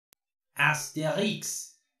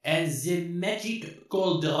Asterix and the Magic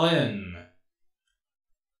Cauldron.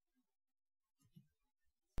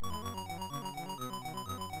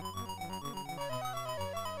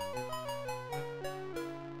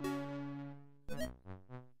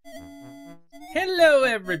 Hello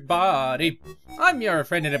everybody! I'm your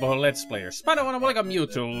friend and neighborhood Let's Player, SpiderMwa, and welcome you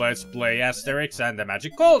to Let's Play Asterix and the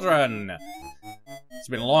Magic Cauldron! It's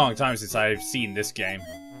been a long time since I've seen this game.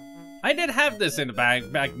 I did have this in the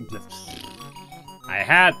I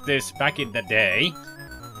had this back in the day.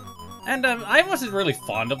 And I wasn't really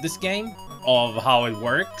fond of this game, of how it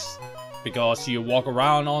works. Because you walk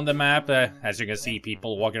around on the map, as you can see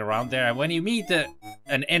people walking around there, and when you meet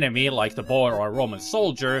an enemy like the boar or a Roman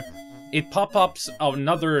soldier, it pop-ups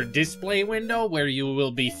another display window where you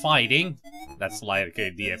will be fighting. That's like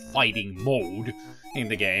the fighting mode in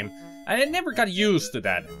the game. And I never got used to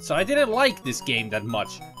that, so I didn't like this game that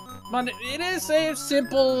much. But it is a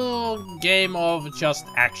simple game of just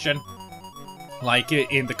action, like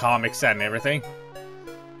in the comics and everything.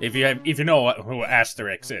 If you know who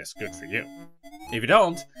Asterix is, good for you. If you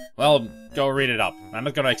don't, well, go read it up. I'm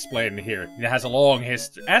not gonna explain it here. It has a long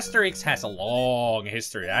history. Asterix has a long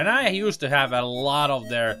history, and I used to have a lot of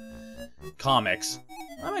their comics.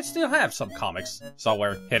 I might still have some comics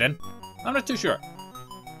somewhere hidden. I'm not too sure.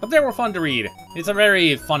 But they were fun to read. It's a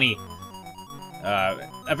very funny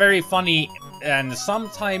and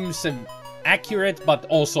sometimes accurate, but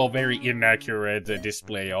also very inaccurate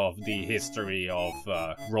display of the history of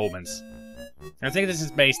Romans. I think this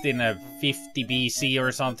is based in 50 BC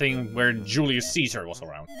or something, where Julius Caesar was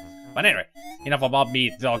around. But anyway, enough about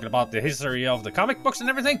me talking about the history of the comic books and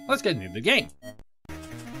everything. Let's get into the game.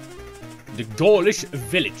 The Gaulish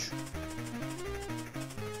Village.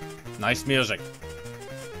 Nice music.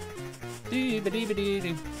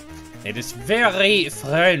 It is very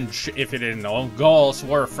French, if you didn't know. Gauls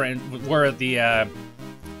were the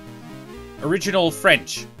original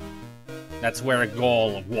French. That's where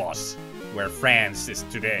Gaul was, where France is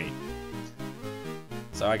today.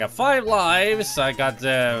 So I got 5 lives. I got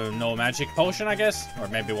no magic potion, I guess, or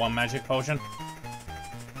maybe 1 magic potion.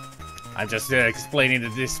 I'm just explaining the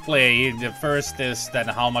display. The first is then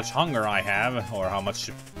how much hunger I have, or how much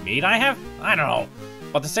meat I have. I don't know.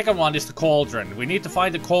 But the second one is the cauldron. We need to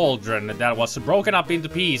find the cauldron that was broken up into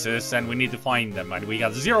pieces, and we need to find them. And we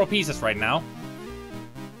got 0 pieces right now.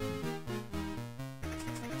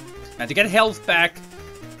 And to get health back,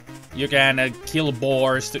 you can kill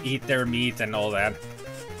boars to eat their meat and all that.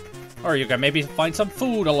 Or you can maybe find some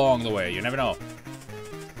food along the way, you never know.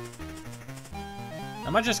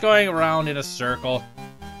 Am I just going around in a circle?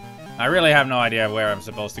 I really have no idea where I'm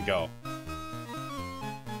supposed to go.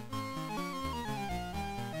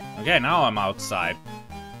 Okay, now I'm outside.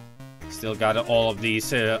 Still got all of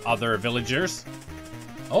these other villagers.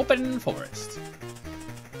 Open forest.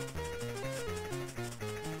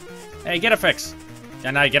 Hey, get a fix.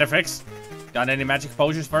 Can I get a fix? Got any magic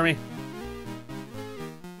potions for me?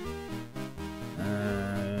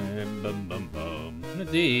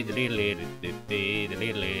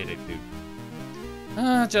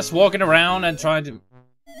 Just walking around and trying to...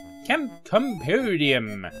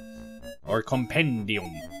 Compendium. Or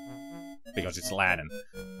compendium. Because it's Latin.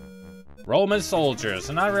 Roman soldiers.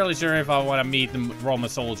 I'm not really sure if I want to meet the Roman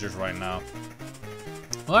soldiers right now.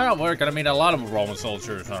 Well, we're gonna meet a lot of Roman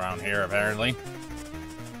soldiers around here, apparently.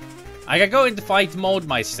 I can go into fight mode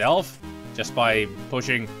myself, just by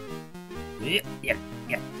pushing...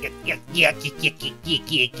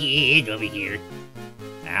 over here.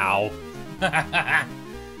 Ow.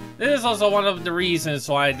 This is also one of the reasons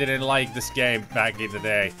why I didn't like this game back in the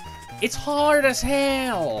day. It's hard as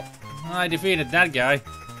hell! I defeated that guy.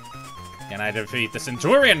 Can I defeat the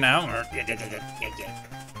Centurion now?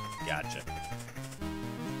 Gotcha.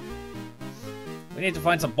 We need to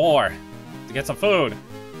find some boar to get some food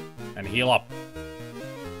and heal up.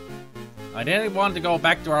 I didn't want to go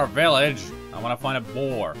back to our village. I want to find a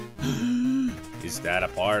boar. Is that a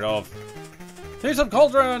part of... Here's some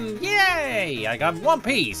cauldron! Yay! I got 1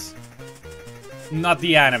 piece. Not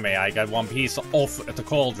the anime, I got 1 piece of the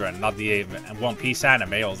cauldron, not the One Piece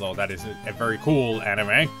anime, although that is a very cool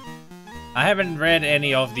anime. I haven't read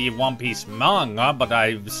any of the One Piece manga, but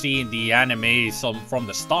I've seen the anime from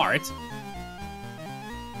the start.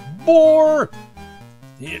 Boar!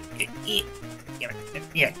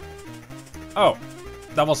 Oh,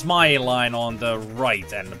 that was my line on the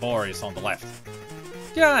right, and the boar is on the left.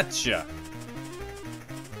 Gotcha!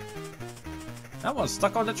 That one's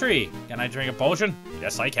stuck on the tree. Can I drink a potion?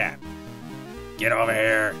 Yes, I can. Get over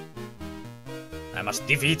here. I must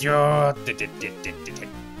defeat you.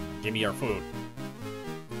 Give me your food.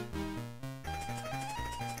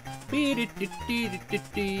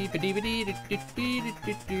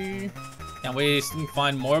 Can we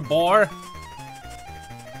find more boar?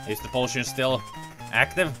 Is the potion still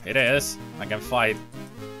active? It is. I can fight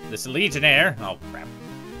this legionnaire. Oh crap.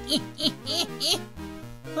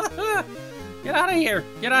 Get out of here!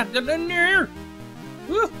 Get out of there!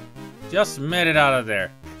 Woo. Just made it out of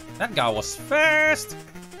there. That guy was fast.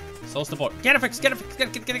 So's the board. Get a fix! Get a fix!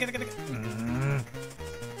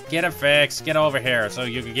 Get a fix! Get over here so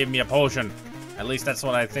you can give me a potion. At least that's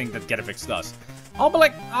what I think that Get a Fix does.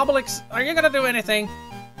 Obelix, are you gonna do anything?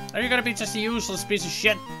 Are you gonna be just a useless piece of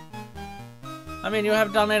shit? I mean, you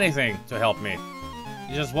haven't done anything to help me.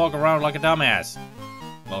 You just walk around like a dumbass.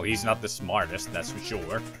 Well, he's not the smartest, that's for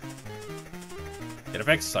sure. Get a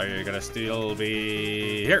fix? Are you gonna still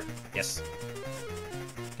be here? Yes.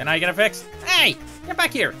 Can I get a fix? Hey! Get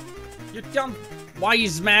back here! You dumb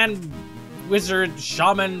wise man, wizard,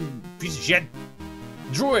 shaman, piece of shit.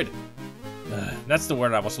 Druid! That's the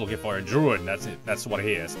word I was looking for. A druid. That's it. That's what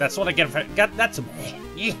he is. That's what I get. That's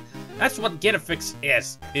what Get a Fix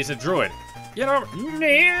is. He's a druid. You know.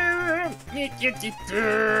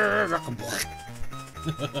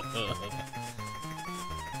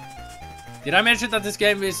 Did I mention that this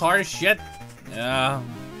game is hard as shit? Yeah.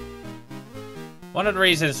 One of the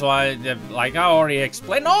reasons why, like I already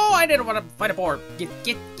explained. No, I didn't want to fight a boar. Get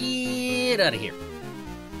out of here.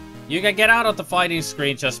 You can get out of the fighting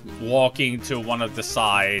screen just walking to one of the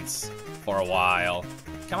sides for a while.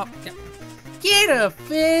 Come up. Get a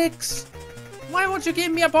fix! Why won't you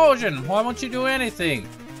give me a potion? Why won't you do anything?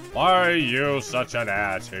 Why are you such an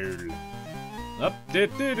asshole? I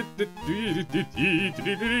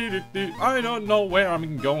don't know where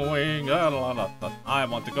I'm going. I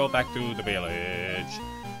want to go back to the village.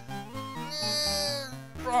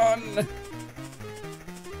 Run!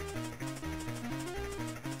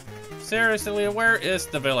 Seriously, where is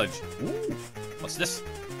the village? Ooh, what's this?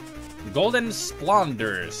 Golden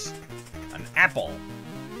Splendors. An apple.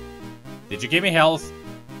 Did you give me health?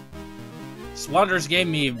 Splendors gave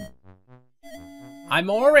me... I'm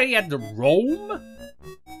already at the Rome?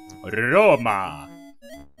 Roma.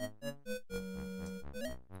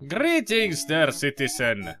 Greetings there,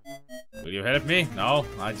 citizen. Will you help me? No,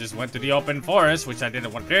 I just went to the open forest, which I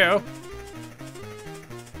didn't want to do.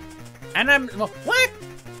 And I'm... What?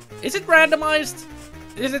 Is it randomized?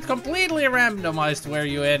 Is it completely randomized where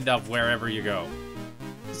you end up wherever you go?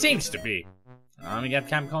 It seems to be. Let me get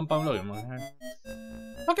Cam Compound.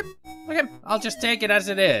 Okay, I'll just take it as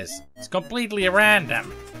it is. It's completely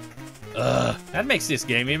random. Ugh, that makes this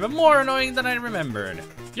game even more annoying than I remembered.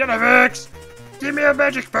 Get a fix! Give me a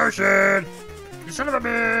magic potion! You son of a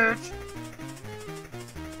bitch!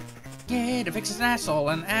 Get a fix is an asshole,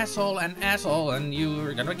 and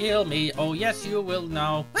you're gonna kill me. Oh yes, you will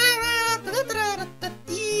now.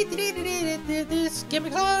 This game's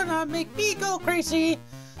gonna make me go crazy.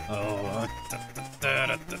 Oh.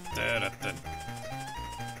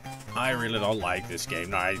 I really don't like this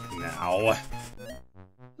game right now.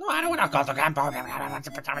 No, I don't want to go to camp.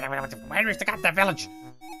 Where is the goddamn village?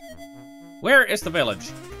 Where is the village?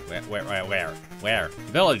 Where?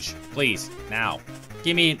 Village, please, now.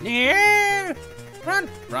 Give me... Run!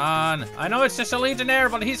 I know it's just a legionnaire,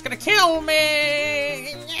 but he's gonna kill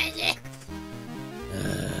me!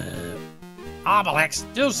 Obelix,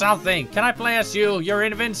 do something! Can I play as you? You're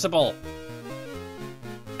invincible!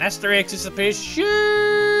 Asterix is a piece of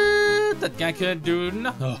shit! That guy couldn't do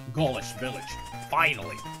nothing. Oh, Gaulish village.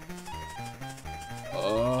 Finally.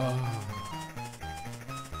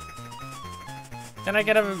 Can I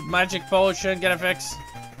get a magic potion? Get a fix?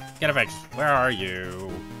 Get a fix. Where are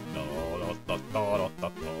you?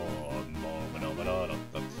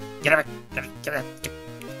 Get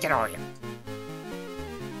over here.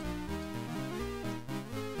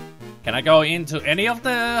 Can I go into any of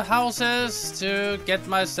the houses to get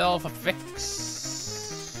myself a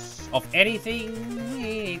fix of anything?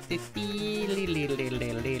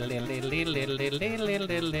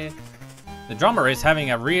 The drummer is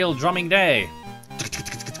having a real drumming day.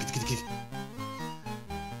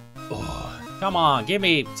 Oh, come on,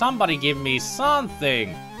 somebody give me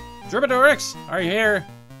something. Dribadorix, are you here?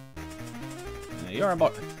 You're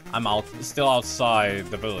about... I'm still outside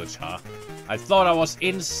the village, huh? I thought I was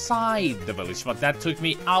inside the village, but that took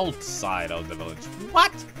me outside of the village.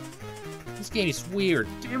 What? This game is weird.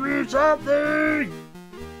 Give me something!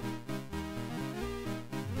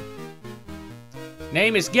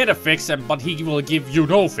 Name is Get a Fix, but he will give you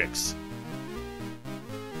no fix.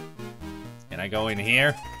 Can I go in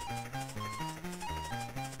here?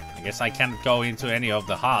 I guess I can't go into any of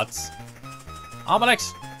the huts.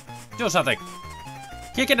 Obelix, do something.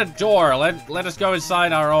 Kick in the door. Let us go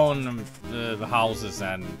inside our own houses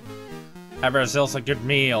and have ourselves a good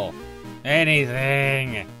meal.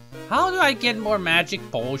 Anything. How do I get more magic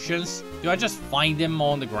potions? Do I just find them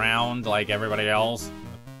on the ground like everybody else?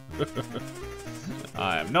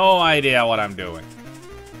 I have no idea what I'm doing.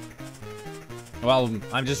 Well,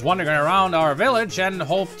 I'm just wandering around our village and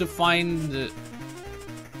hope to find...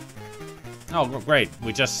 Oh, great.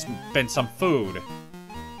 We just spent some food.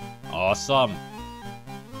 Awesome.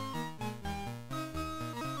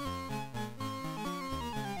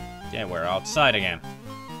 Yeah, we're outside again.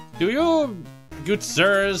 Do you, good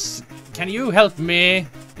sirs, can you help me?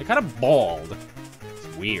 You're kind of bald.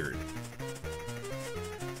 It's weird.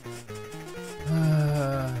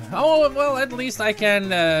 Oh, well, at least I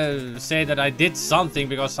can say that I did something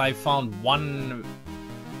because I found one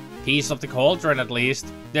piece of the cauldron at least.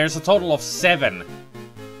 There's a total of 7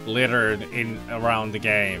 littered in around the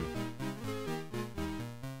game.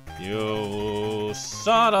 You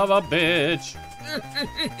son of a bitch.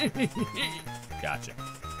 Gotcha.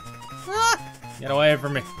 Get away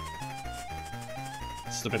from me.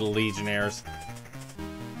 Stupid legionnaires.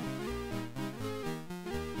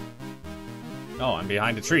 Oh, I'm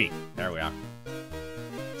behind a tree. There we are.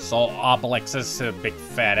 So Obelix's big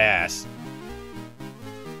fat ass.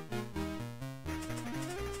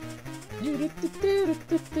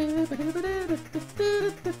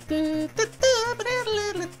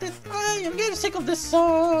 I am getting sick of this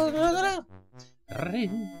song. I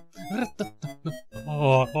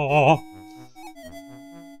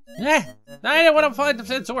didn't want to fight the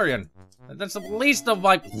Centurion. That's the least of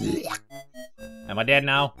my... Am I dead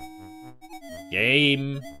now?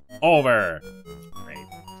 Game over. Great.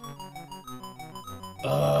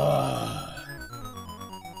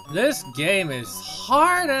 This game is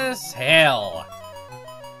hard as hell.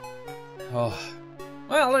 Oh.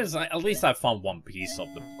 Well, at least I found one piece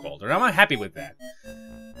of the cauldron. I'm happy with that.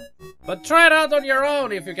 But try it out on your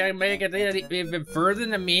own if you can make it even further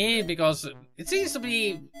than me, because it seems to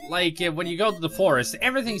be like when you go to the forest,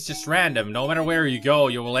 everything's just random. No matter where you go,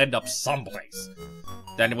 you will end up someplace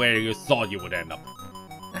than where you thought you would end up.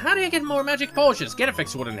 How do you get more magic potions?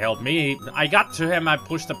 Getafix wouldn't help me. I got to him, I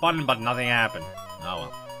pushed the button, but nothing happened. Oh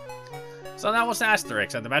well. So that was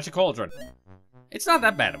Asterix and the Magic Cauldron. It's not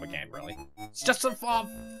that bad of a game, really. It's just so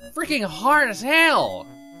freaking hard as hell.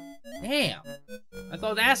 Damn. I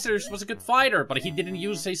thought Asterix was a good fighter, but he didn't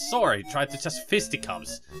use his sword. He tried to just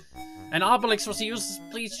fisticuffs. And Obelix was a useless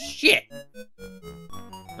piece of shit.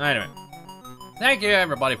 Anyway. Thank you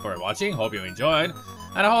everybody for watching. Hope you enjoyed.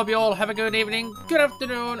 And I hope you all have a good evening, good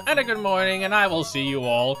afternoon, and a good morning. And I will see you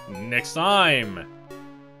all next time.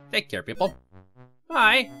 Take care, people.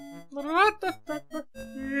 Bye.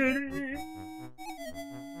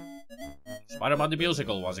 SpiderMwa the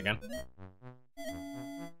musical once again.